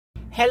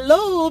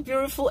Hello,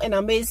 beautiful and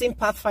amazing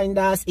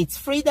Pathfinders. It's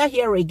Frida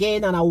here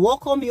again, and I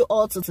welcome you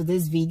all to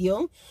today's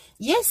video.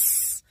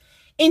 Yes,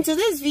 in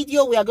today's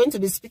video, we are going to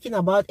be speaking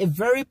about a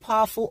very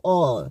powerful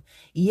oil.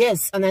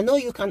 Yes, and I know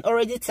you can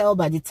already tell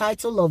by the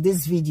title of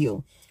this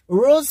video.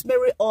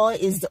 Rosemary oil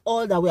is the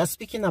oil that we are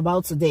speaking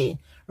about today.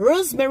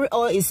 Rosemary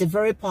oil is a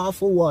very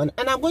powerful one,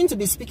 and I'm going to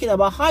be speaking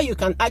about how you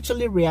can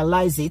actually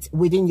realize it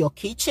within your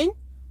kitchen.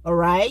 All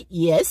right,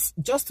 yes,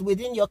 just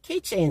within your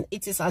kitchen.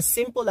 It is as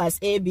simple as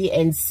A, B,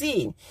 and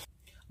C.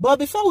 But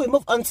before we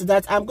move on to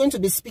that, I'm going to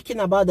be speaking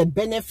about the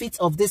benefits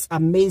of this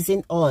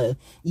amazing oil.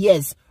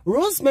 Yes,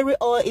 rosemary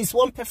oil is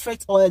one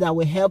perfect oil that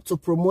will help to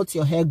promote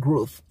your hair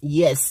growth.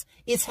 Yes,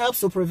 it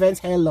helps to prevent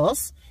hair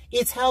loss.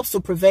 It helps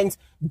to prevent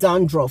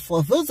dandruff.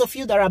 For those of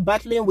you that are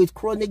battling with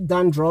chronic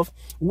dandruff,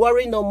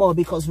 worry no more,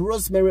 because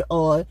rosemary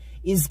oil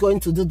is going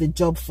to do the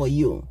job for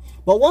you.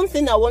 But one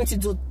thing I want you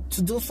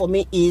to do for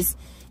me is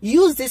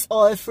use this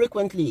oil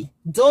frequently.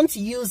 Don't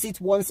use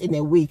it once in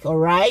a week, all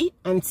right?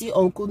 Auntie,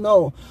 uncle,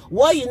 no.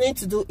 What you need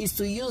to do is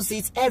to use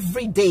it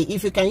every day.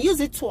 If you can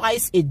use it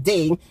twice a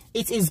day,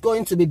 it is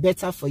going to be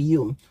better for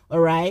you, all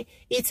right?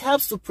 It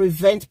helps to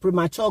prevent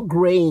premature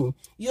graying.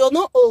 You're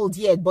not old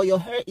yet, but your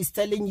hair is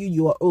telling you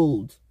you are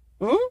old.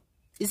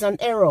 It's an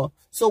error.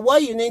 So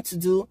what you need to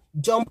do,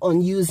 jump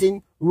on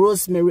using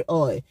rosemary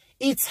oil.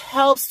 It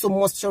helps to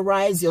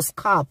moisturize your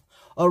scalp.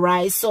 All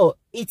right, so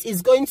it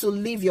is going to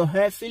leave your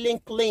hair feeling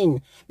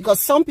clean,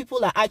 because some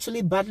people are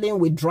actually battling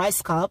with dry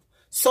scalp.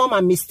 Some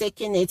are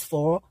mistaking it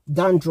for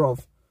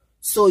dandruff.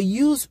 So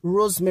use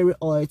rosemary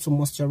oil to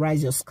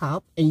moisturize your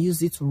scalp and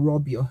use it to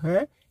rub your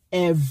hair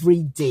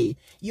every day.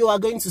 You are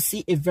going to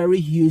see a very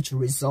huge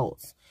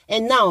result.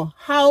 And now,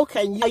 how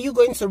are you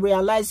going to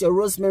realize your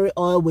rosemary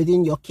oil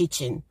within your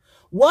kitchen?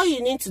 What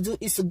you need to do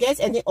is to get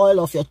any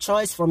oil of your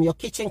choice from your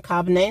kitchen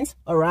cabinet,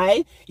 all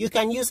right? You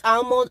can use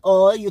almond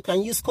oil, you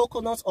can use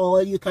coconut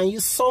oil, you can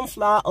use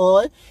sunflower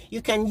oil,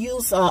 you can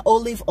use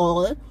olive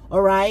oil,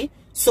 all right?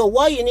 So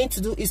what you need to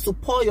do is to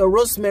pour your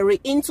rosemary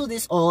into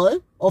this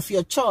oil of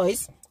your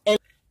choice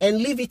and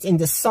leave it in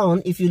the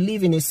sun. If you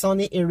live in a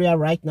sunny area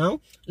right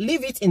now,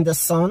 leave it in the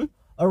sun,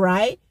 all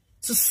right,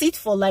 to sit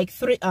for like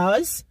 3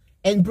 hours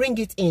and bring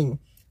it in.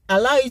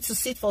 Allow it to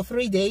sit for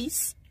 3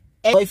 days.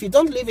 Or if you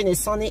don't live in a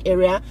sunny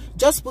area,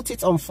 just put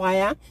it on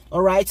fire,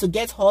 all right, to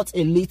get hot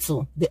a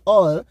little, the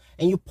oil,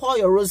 and you pour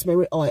your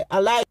rosemary oil.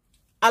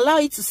 Allow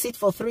it to sit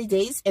for 3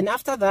 days, and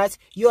after that,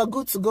 you are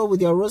good to go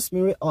with your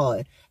rosemary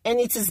oil. And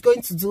it is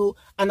going to do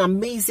an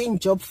amazing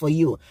job for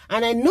you.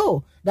 And I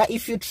know that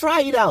if you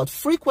try it out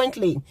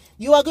frequently,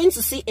 you are going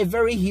to see a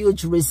very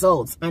huge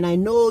result. And I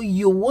know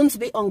you won't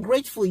be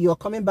ungrateful. You're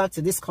coming back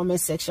to this comment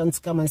section to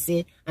come and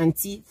say,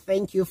 Auntie,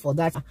 thank you for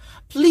that.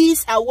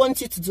 Please, I want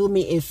you to do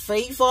me a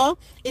favor.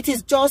 It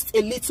is just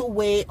a little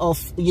way of,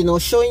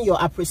 showing your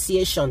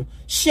appreciation.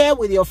 Share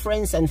with your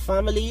friends and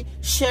family.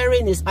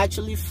 Sharing is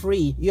actually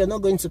free. You're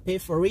not going to pay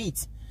for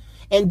it.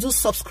 And do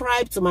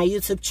subscribe to my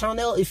YouTube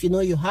channel if you know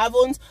you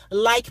haven't.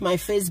 Like my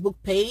Facebook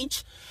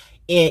page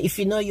if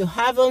you know you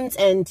haven't.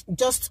 And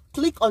just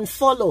click on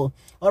follow,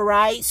 all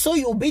right? So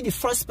you'll be the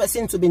first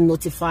person to be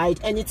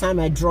notified anytime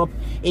I drop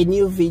a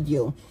new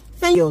video.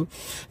 Thank you.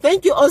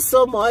 Thank you all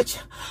so much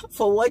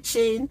for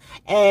watching.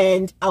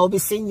 And I'll be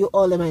seeing you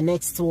all in my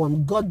next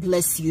one. God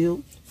bless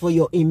you for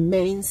your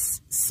immense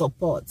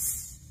support.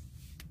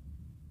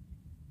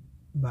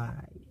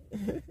 Bye.